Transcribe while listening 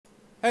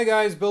Hey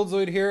guys,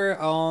 Buildzoid here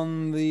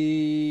on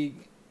the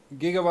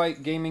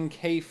Gigabyte Gaming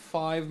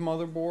K5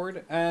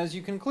 motherboard. As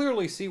you can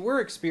clearly see, we're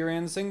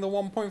experiencing the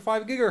 1.5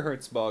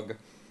 gigahertz bug.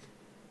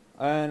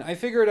 And I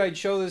figured I'd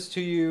show this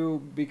to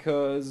you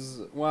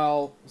because,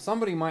 well,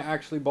 somebody might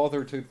actually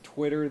bother to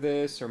Twitter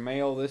this or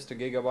mail this to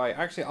Gigabyte.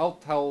 Actually, I'll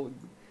tell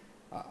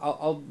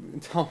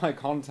my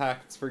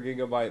contacts for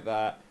Gigabyte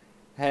that,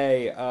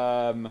 hey,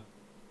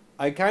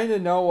 I kind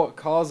of know what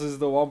causes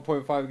the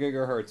 1.5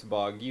 gigahertz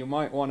bug. You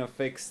might want to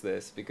fix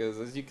this because,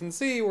 as you can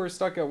see, we're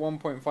stuck at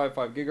 1.55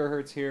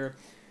 gigahertz here.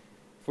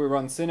 If we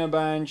run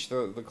Cinebench,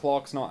 the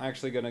clock's not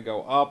actually going to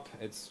go up.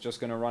 It's just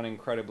going to run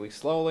incredibly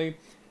slowly.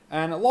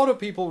 And a lot of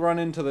people run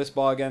into this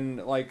bug, and,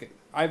 like,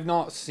 I've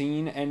not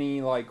seen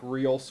any, like,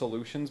 real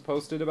solutions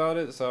posted about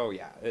it. So,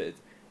 yeah,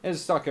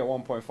 it's stuck at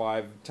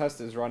 1.5.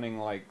 Test is running,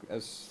 like,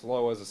 as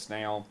slow as a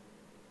snail.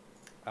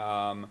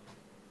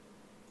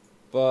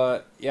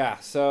 But yeah,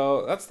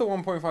 so that's the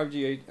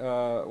 1.55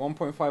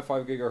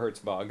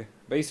 gigahertz bug.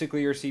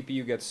 Basically, your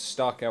CPU gets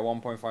stuck at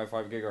 1.55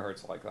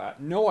 gigahertz like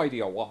that. No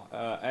idea why.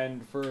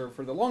 And for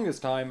the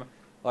longest time,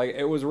 like,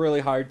 it was really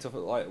hard to,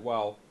 like,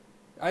 well,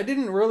 I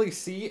didn't really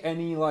see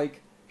any,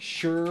 like,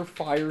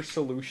 surefire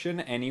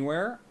solution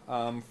anywhere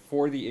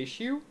for the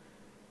issue.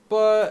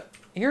 But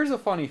here's a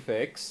funny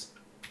fix.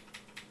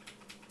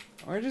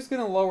 We're just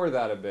gonna lower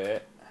that a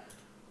bit.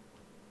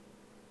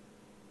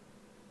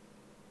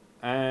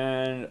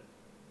 And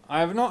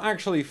I have not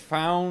actually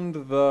found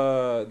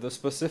the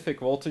specific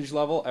voltage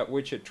level at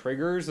which it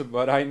triggers,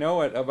 but I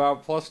know at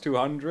about plus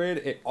 200,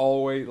 it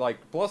always,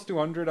 like, plus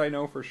 200 I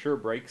know for sure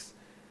breaks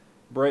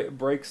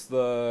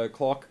the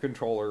clock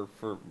controller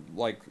for,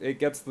 like, it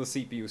gets the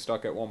CPU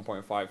stuck at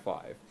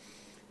 1.55.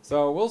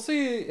 So we'll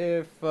see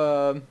if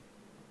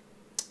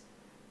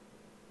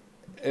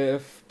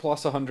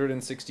plus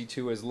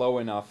 162 is low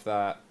enough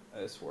that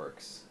this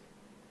works.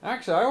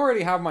 Actually, I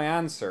already have my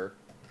answer.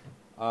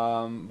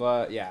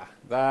 But yeah,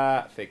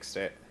 that fixed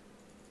it.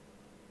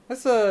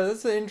 That's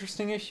an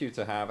interesting issue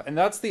to have. And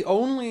that's the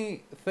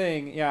only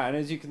thing, yeah, and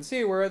as you can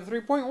see, we're at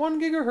 3.1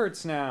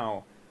 gigahertz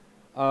now.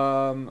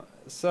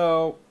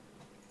 So,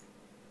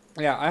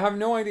 yeah, I have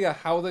no idea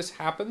how this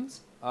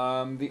happens.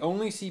 The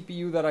only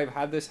CPU that I've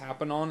had this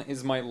happen on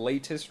is my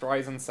latest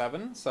Ryzen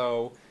 7,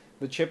 so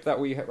the chip that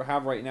we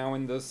have right now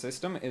in this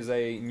system is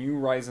a new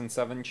Ryzen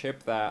 7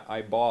 chip that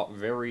I bought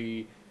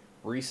very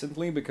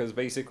recently because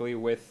basically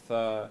with,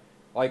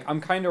 like,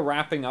 I'm kind of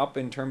wrapping up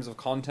in terms of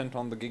content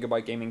on the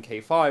Gigabyte Gaming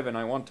K5, and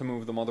I want to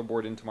move the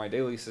motherboard into my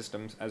daily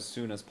systems as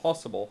soon as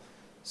possible.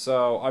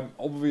 So I'm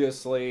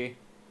obviously,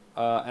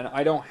 and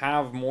I don't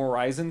have more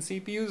Ryzen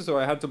CPUs, so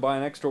I had to buy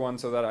an extra one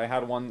so that I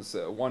had one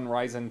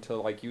Ryzen to,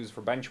 like, use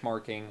for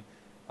benchmarking,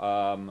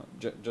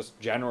 just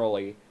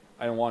generally.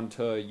 I want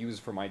to use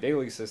for my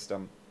daily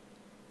system.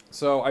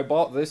 So I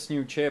bought this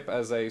new chip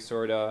as a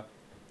sort of,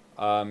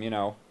 you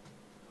know,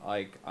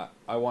 like,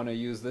 I want to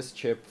use this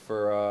chip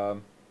for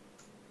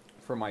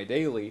my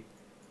daily,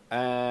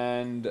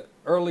 and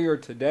earlier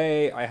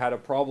today I had a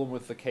problem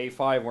with the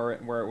K5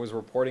 where it was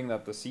reporting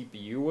that the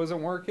CPU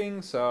wasn't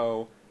working.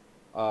 So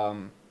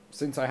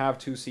since I have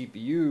two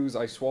CPUs,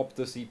 I swapped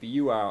the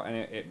CPU out and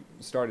it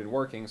started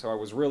working. So I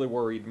was really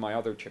worried my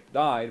other chip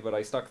died, but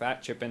I stuck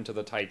that chip into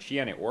the Tai Chi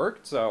and it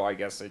worked. So I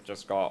guess it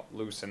just got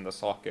loose in the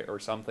socket or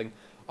something.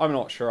 I'm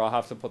not sure. I'll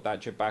have to put that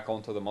chip back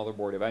onto the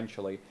motherboard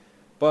eventually.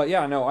 But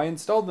yeah, no, I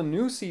installed the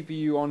new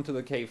CPU onto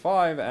the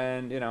K5,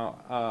 and, you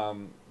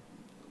know,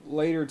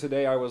 later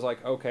today I was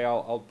like, okay,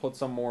 I'll put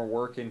some more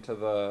work into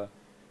the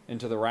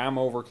RAM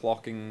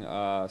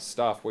overclocking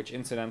stuff, which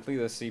incidentally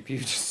the CPU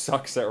just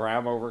sucks at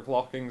RAM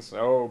overclocking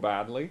so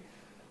badly.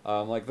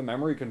 Like, the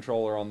memory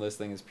controller on this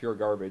thing is pure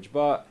garbage.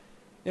 But,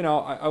 you know,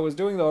 I was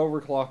doing the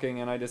overclocking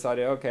and I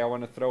decided, okay, I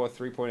want to throw a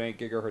 3.8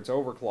 gigahertz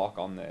overclock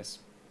on this.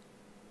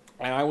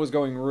 And I was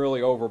going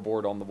really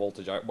overboard on the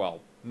voltage.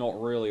 Well,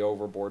 not really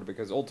overboard,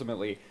 because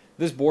ultimately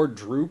this board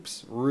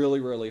droops really,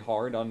 really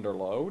hard under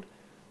load.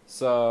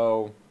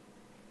 So,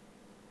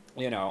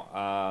 you know,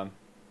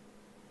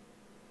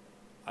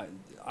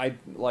 I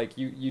like,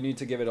 you need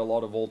to give it a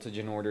lot of voltage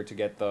in order to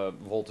get the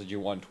voltage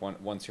you want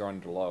once you're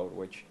under load,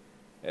 which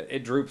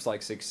it droops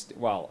like 60,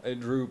 well,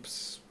 it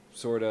droops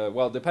sort of,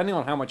 well, depending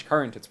on how much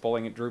current it's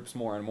pulling, it droops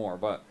more and more,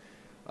 but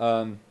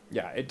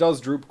yeah, it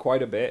does droop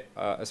quite a bit,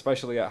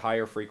 especially at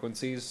higher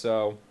frequencies.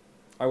 So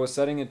I was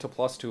setting it to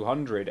plus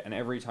 200, and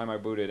every time I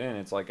boot it in,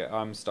 it's like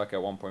I'm stuck at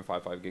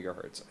 1.55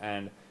 gigahertz,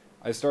 and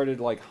I started,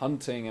 like,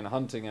 hunting and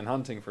hunting and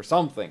hunting for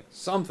something,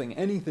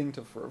 anything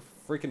to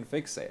freaking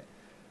fix it.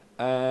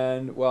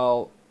 And,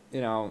 well,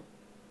 you know,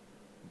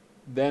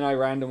 then I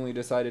randomly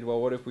decided, well,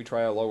 what if we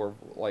try a lower,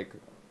 like,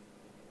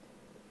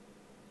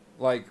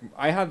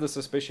 I had the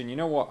suspicion, you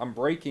know what, I'm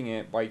breaking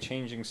it by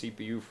changing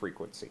CPU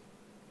frequency.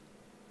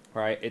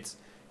 Right? It's,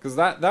 because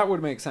that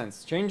would make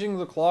sense. Changing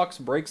the clocks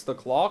breaks the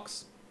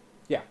clocks.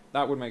 Yeah,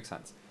 that would make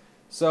sense.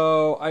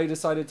 So I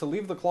decided to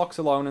leave the clocks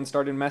alone and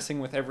started messing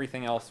with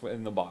everything else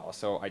in the BIOS.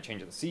 So I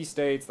changed the C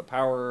states, the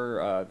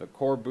power, the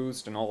core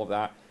boost, and all of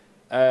that.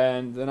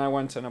 And then I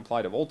went and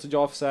applied a voltage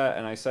offset,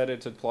 and I set it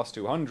to plus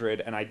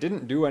 200, and I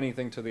didn't do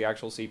anything to the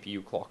actual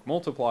CPU clock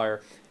multiplier,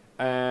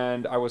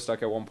 and I was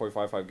stuck at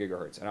 1.55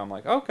 gigahertz. And I'm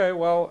like, okay,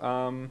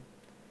 well,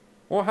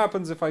 what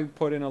happens if I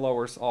put in a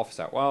lower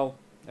offset? Well,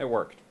 it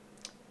worked.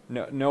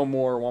 No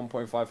more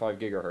 1.55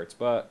 gigahertz,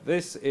 but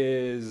this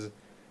is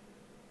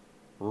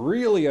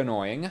really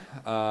annoying,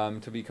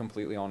 to be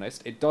completely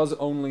honest. It does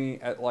only,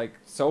 at, like,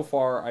 so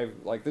far,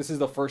 this is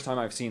the first time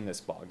I've seen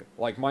this bug.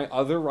 Like, my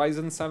other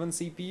Ryzen 7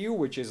 CPU,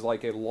 which is,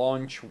 like, a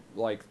launch,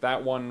 like,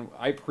 that one,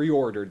 I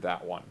pre-ordered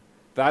that one.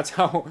 That's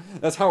how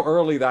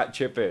early that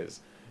chip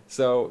is.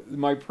 So,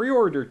 my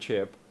pre-order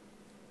chip,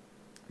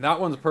 that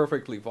one's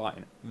perfectly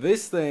fine.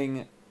 This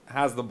thing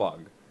has the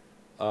bug.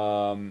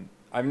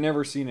 I've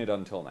never seen it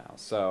until now,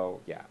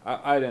 so, yeah,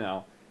 I don't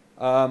know.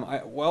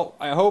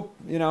 I hope,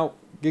 you know,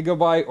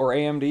 Gigabyte or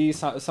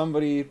AMD,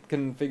 somebody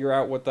can figure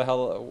out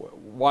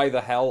why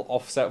the hell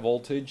offset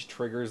voltage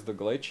triggers the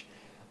glitch.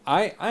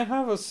 I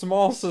have a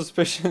small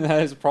suspicion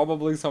that it's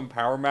probably some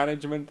power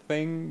management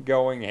thing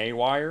going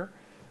haywire,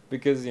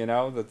 because, you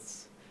know,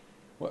 that's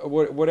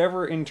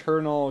whatever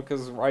internal,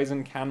 because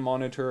Ryzen can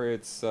monitor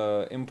its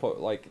input,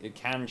 like, it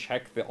can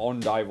check the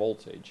on-die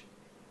voltage.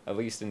 At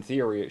least in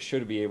theory, it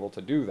should be able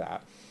to do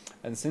that.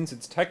 And since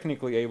it's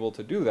technically able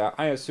to do that,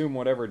 I assume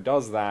whatever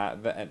does that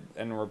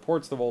and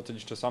reports the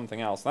voltage to something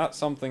else, that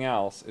something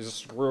else is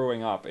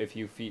screwing up if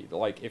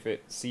if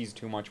it sees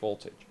too much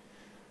voltage.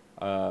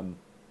 I'm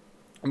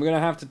gonna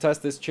have to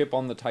test this chip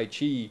on the Tai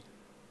Chi,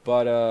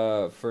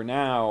 but for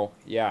now,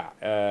 yeah,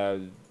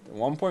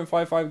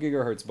 1.55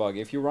 gigahertz bug.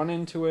 If you run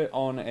into it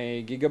on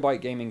a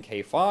Gigabyte Gaming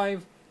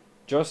K5,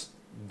 just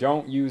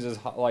don't use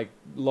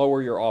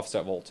lower your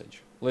offset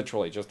voltage.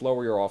 Literally, just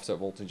lower your offset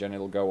voltage and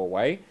it'll go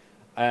away.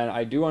 And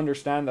I do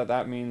understand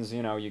that means,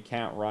 you know, you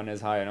can't run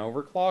as high an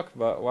overclock,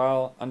 but,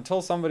 well,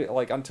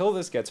 until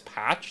this gets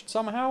patched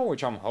somehow,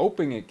 which I'm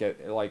hoping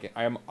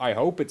I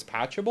hope it's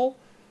patchable,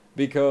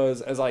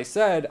 because, as I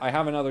said, I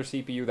have another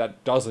CPU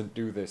that doesn't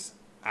do this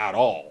at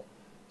all.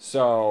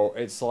 So,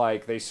 it's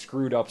like they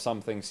screwed up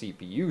something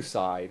CPU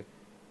side,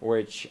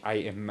 which I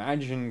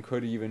imagine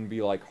could even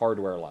be, like,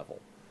 hardware level.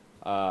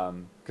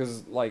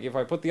 Because, like, if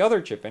I put the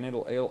other chip in, it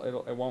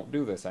won't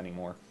do this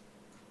anymore.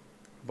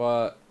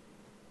 But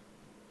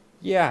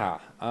yeah,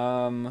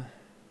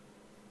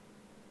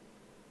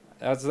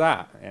 that's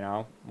that, you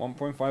know,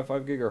 1.55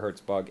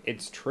 gigahertz bug.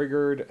 It's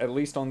triggered, at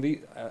least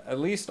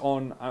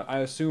on, I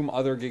assume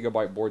other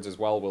Gigabyte boards as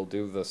well will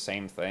do the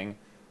same thing.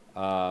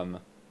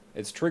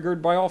 It's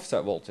triggered by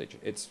offset voltage.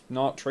 It's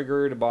not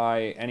triggered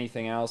by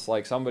anything else.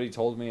 Like, somebody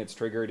told me it's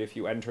triggered if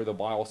you enter the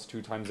BIOS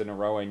 2 times in a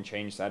row and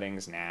change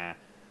settings. Nah.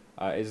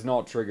 It's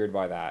not triggered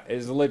by that.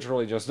 It's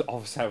literally just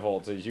offset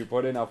voltage. You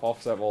put enough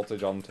offset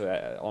voltage onto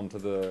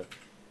the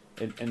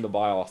in the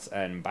BIOS,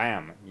 and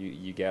bam,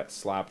 you get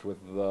slapped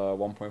with the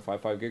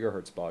 1.55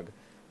 gigahertz bug.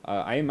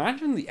 I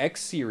imagine the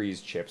X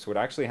series chips would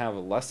actually have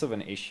less of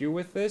an issue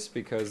with this,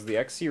 because the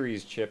X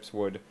series chips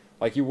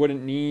you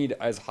wouldn't need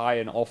as high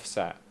an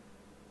offset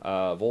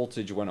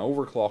voltage when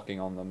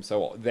overclocking on them,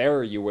 so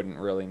there you wouldn't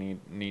really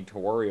need to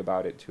worry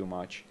about it too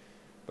much.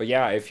 But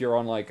yeah, if you're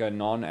on like a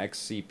non-X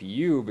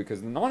CPU,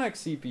 because the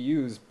non-X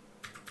CPUs,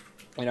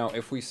 you know,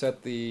 if we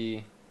set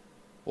the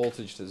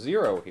voltage to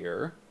 0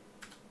 here,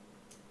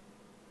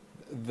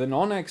 the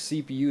non-X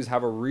CPUs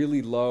have a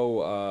really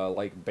low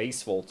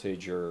base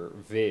voltage or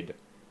VID,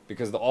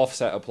 because the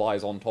offset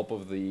applies on top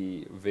of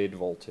the VID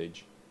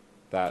voltage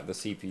that the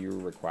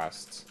CPU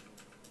requests.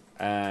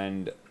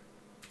 And,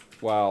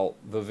 well,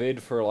 the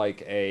VID for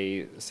like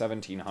a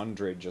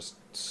 1700 just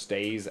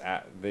stays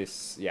at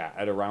this, yeah,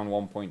 at around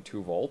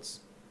 1.2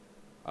 volts,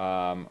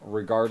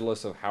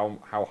 regardless of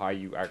how high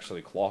you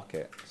actually clock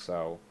it.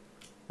 So,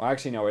 well,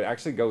 actually, no, it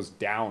actually goes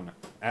down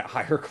at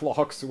higher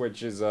clocks,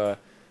 which is a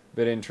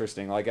bit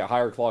interesting. Like, at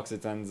higher clocks,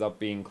 it ends up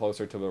being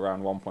closer to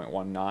around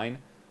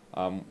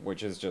 1.19,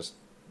 which is just,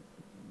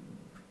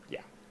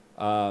 yeah.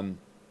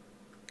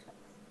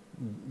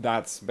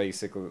 That's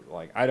basically,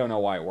 like, I don't know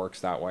why it works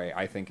that way.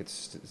 I think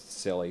it's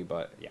silly,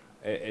 but yeah,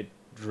 it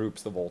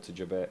droops the voltage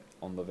a bit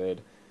on the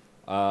vid.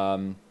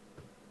 But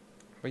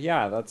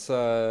yeah, that's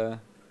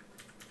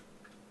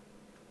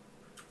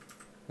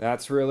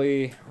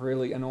really,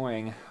 really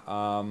annoying.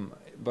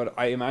 But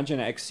I imagine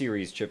X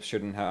series chips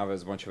shouldn't have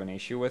as much of an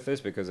issue with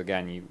this, because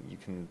again,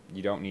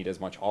 you don't need as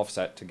much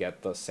offset to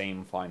get the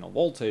same final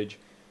voltage.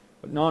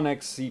 But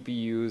non-X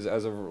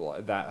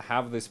CPUs that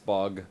have this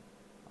bug,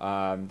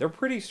 they're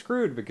pretty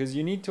screwed, because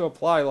you need to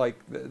apply, like,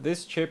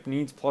 this chip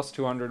needs plus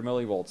 200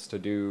 millivolts to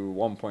do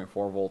 1.4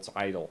 volts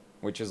idle,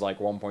 which is like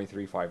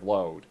 1.35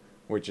 load,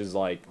 which is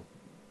like,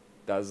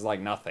 that's like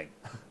nothing.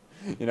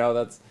 You know,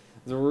 that's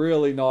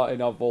really not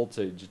enough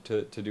voltage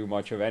to do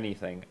much of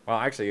anything. Well,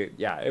 actually,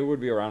 yeah, it would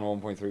be around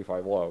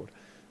 1.35 load.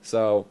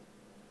 So,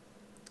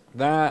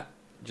 that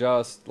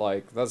just,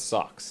 like, that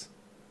sucks.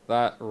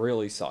 That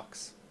really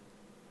sucks.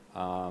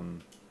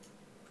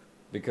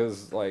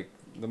 Because, like,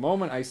 the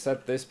moment I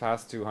set this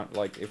past 200,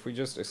 like, if we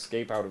just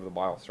escape out of the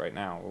BIOS right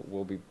now,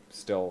 we'll be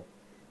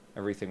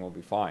everything will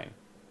be fine.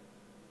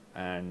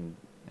 And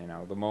You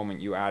know, the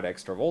moment you add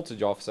extra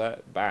voltage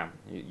offset, bam,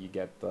 you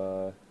get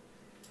the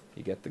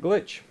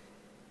glitch.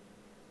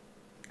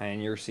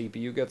 And your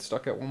CPU gets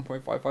stuck at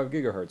 1.55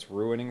 gigahertz,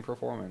 ruining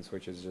performance,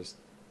 which is just,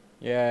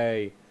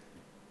 yay.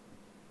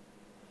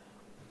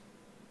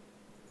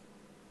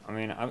 I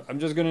mean, I'm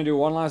just going to do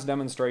one last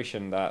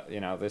demonstration that, you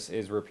know, this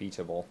is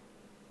repeatable.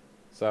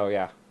 So,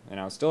 yeah, you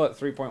know, still at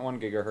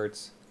 3.1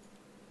 gigahertz.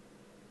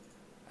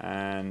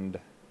 And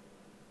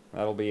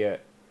that'll be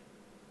it.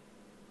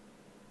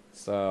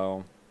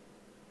 So...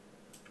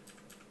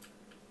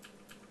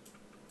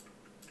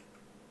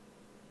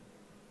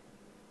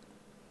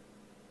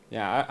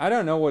 yeah, I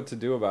don't know what to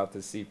do about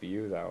this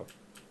CPU, though.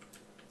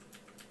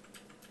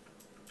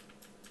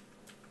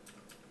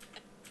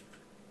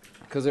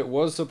 Because it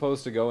was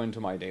supposed to go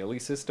into my daily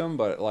system,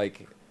 but,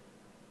 like,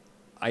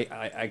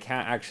 I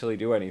can't actually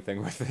do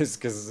anything with this,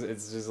 because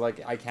it's just,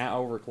 like, I can't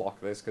overclock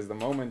this, because the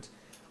moment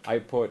I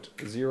put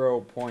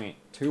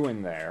 0.2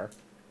 in there,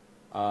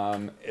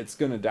 it's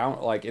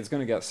gonna it's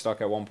gonna get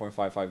stuck at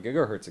 1.55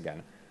 gigahertz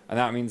again. And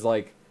that means,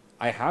 like,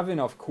 I have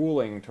enough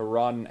cooling to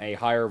run a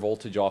higher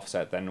voltage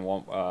offset than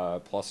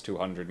plus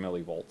 200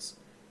 millivolts.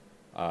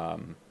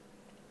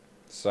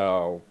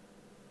 So,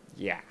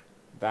 yeah,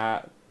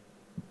 that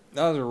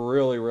was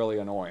really, really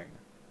annoying.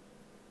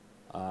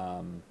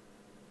 I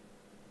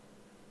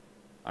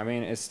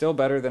mean, it's still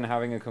better than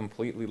having a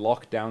completely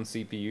locked down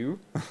CPU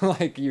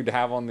like you'd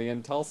have on the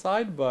Intel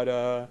side,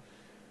 but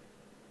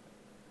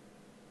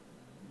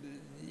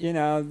you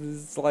know,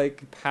 it's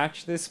like,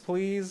 patch this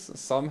please,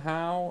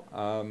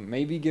 somehow.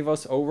 Maybe give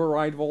us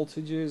override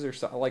voltages or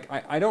so. Like,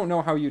 I don't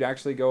know how you'd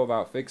actually go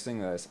about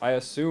fixing this. I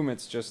assume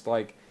it's just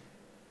like,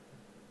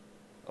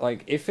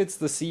 if it's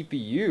the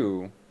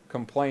CPU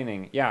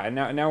complaining, yeah, and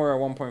now we're at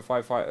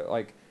 1.55,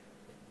 like,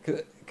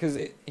 because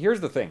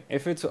here's the thing.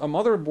 If it's a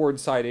motherboard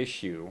side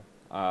issue,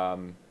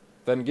 then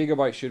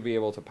Gigabyte should be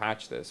able to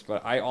patch this.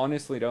 But I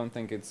honestly don't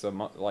think it's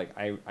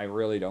I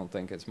really don't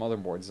think it's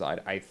motherboard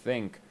side. I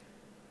think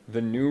the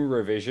new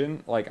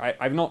revision, like,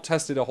 I've not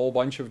tested a whole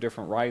bunch of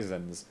different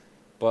Ryzens,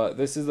 but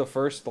this is the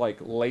first, like,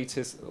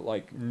 latest,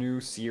 like,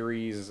 new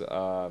series,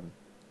 well,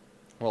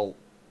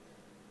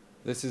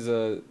 this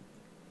is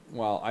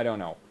well, I don't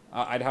know.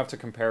 I'd have to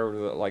compare,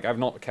 like, I've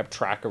not kept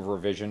track of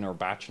revision or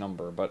batch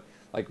number, but,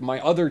 like, my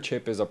other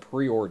chip is a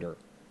pre-order.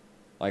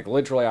 Like,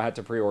 literally, I had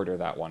to pre-order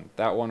that one.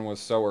 That one was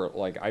so,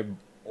 like, I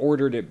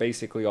ordered it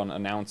basically on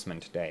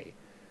announcement day.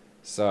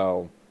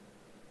 So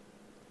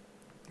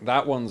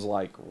that one's,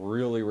 like,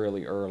 really,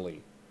 really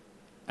early.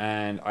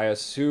 And I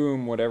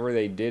assume whatever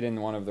they did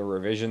in one of the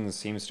revisions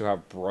seems to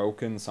have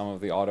broken some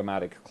of the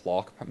automatic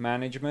clock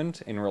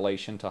management in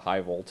relation to high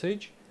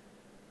voltage.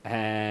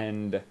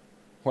 And,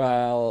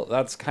 well,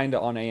 that's kind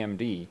of on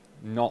AMD,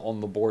 not on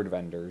the board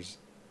vendors.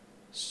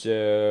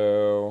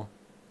 So,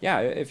 yeah,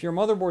 if your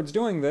motherboard's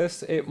doing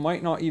this, it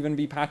might not even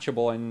be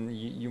patchable, and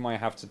you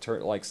might have to,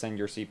 send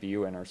your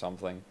CPU in or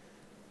something.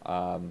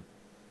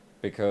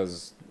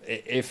 Because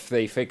if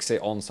they fix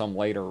it on some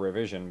later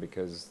revision,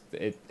 because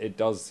it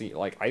does see,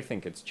 like, I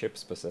think it's chip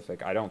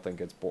specific. I don't think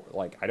it's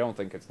I don't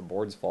think it's the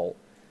board's fault,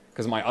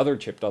 because my other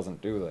chip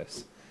doesn't do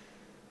this.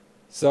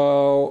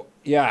 So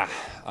yeah,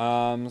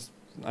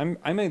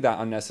 I made that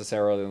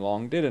unnecessarily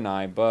long, didn't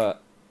I?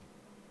 But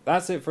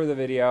that's it for the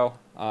video.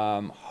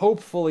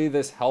 Hopefully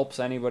this helps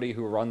anybody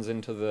who runs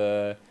into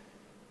the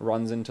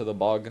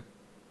bug.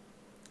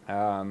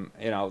 You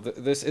know,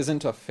 this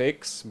isn't a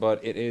fix, but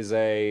it is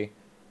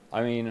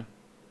I mean,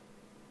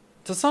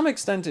 to some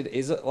extent it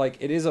is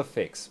a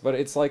fix, but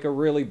it's like a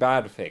really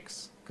bad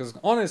fix. Because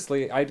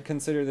honestly, I'd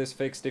consider this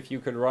fixed if you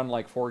could run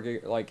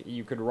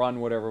you could run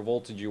whatever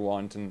voltage you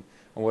want and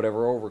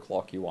whatever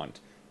overclock you want.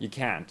 You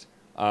can't.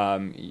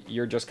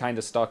 You're just kind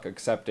of stuck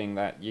accepting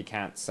that you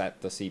can't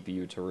set the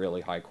CPU to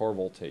really high core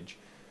voltage.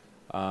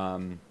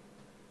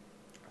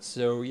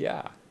 So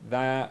yeah,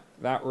 that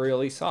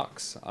really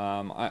sucks.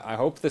 I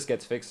hope this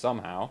gets fixed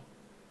somehow,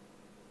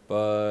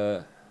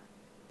 but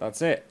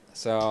that's it.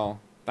 So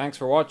thanks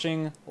for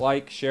watching.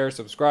 Like, share,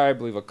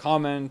 subscribe, leave a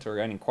comment or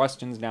any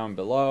questions down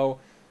below.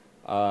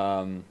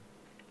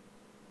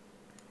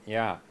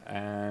 Yeah,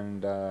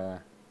 and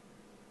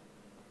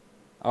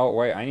oh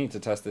wait, I need to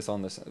test this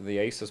on the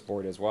Asus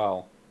board as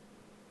well.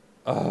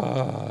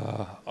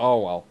 Oh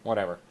well,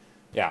 whatever.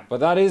 Yeah, but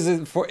that is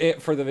it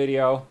for the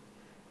video.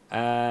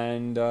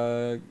 And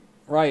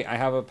right, I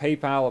have a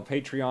PayPal, a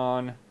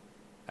Patreon,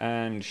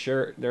 and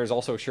there's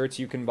also shirts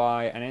you can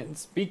buy. And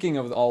speaking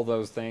of all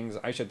those things,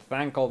 I should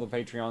thank all the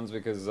Patreons,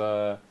 because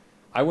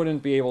I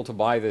wouldn't be able to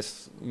buy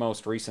this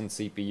most recent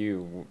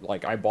CPU.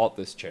 Like, I bought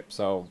this chip.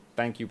 So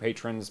thank you,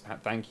 patrons.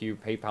 Thank you,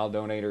 PayPal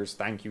donators.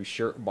 Thank you,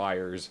 shirt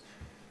buyers,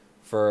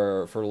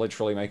 for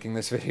literally making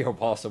this video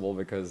possible,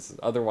 because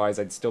otherwise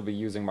I'd still be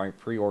using my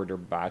pre-order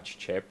batch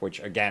chip, which,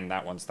 again,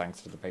 that one's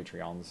thanks to the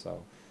Patreons.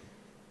 So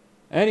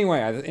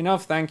anyway,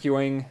 enough thank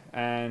youing,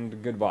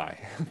 and goodbye.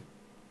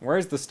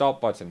 Where's the stop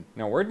button?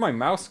 No, where'd my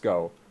mouse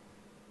go?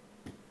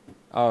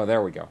 Oh,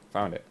 there we go.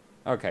 Found it.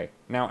 Okay,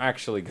 now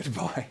actually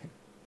goodbye.